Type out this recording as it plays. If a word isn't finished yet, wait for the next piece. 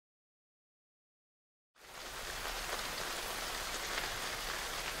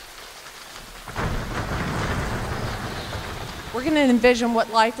We're going to envision what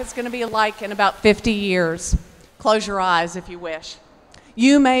life is going to be like in about 50 years. Close your eyes if you wish.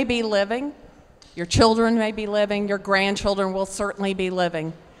 You may be living, your children may be living, your grandchildren will certainly be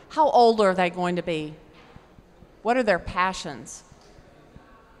living. How old are they going to be? What are their passions?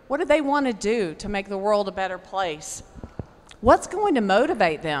 What do they want to do to make the world a better place? What's going to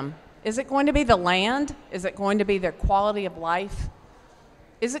motivate them? Is it going to be the land? Is it going to be their quality of life?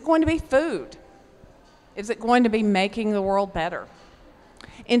 Is it going to be food? Is it going to be making the world better?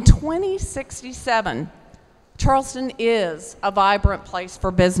 In 2067, Charleston is a vibrant place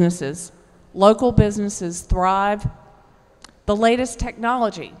for businesses. Local businesses thrive. The latest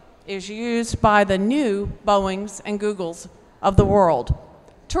technology is used by the new Boeings and Googles of the world.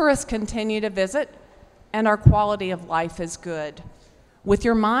 Tourists continue to visit, and our quality of life is good. With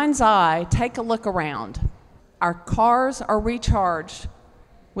your mind's eye, take a look around. Our cars are recharged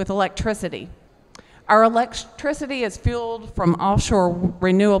with electricity. Our electricity is fueled from offshore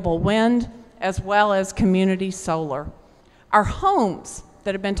renewable wind as well as community solar. Our homes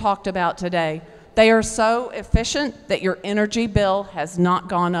that have been talked about today, they are so efficient that your energy bill has not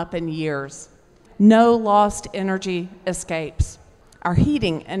gone up in years. No lost energy escapes. Our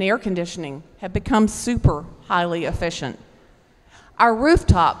heating and air conditioning have become super highly efficient. Our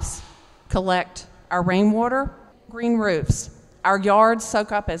rooftops collect our rainwater, green roofs. Our yards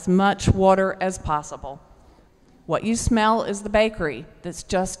soak up as much water as possible. What you smell is the bakery that's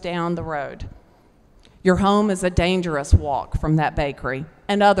just down the road. Your home is a dangerous walk from that bakery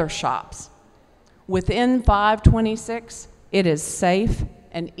and other shops. Within 526, it is safe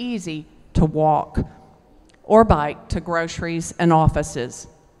and easy to walk or bike to groceries and offices.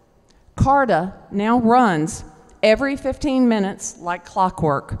 CARTA now runs every 15 minutes like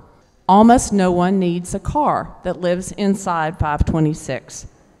clockwork. Almost no one needs a car that lives inside 526.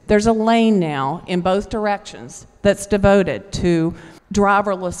 There's a lane now in both directions that's devoted to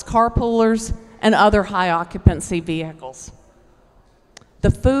driverless carpoolers and other high-occupancy vehicles.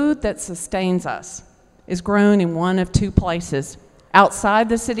 The food that sustains us is grown in one of two places, outside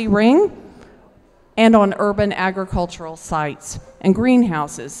the city ring and on urban agricultural sites and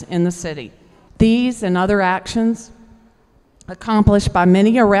greenhouses in the city. These and other actions accomplished by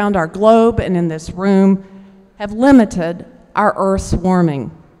many around our globe and in this room have limited our Earth's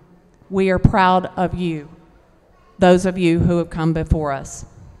warming. We are proud of you, those of you who have come before us.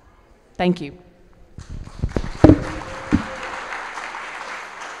 Thank you.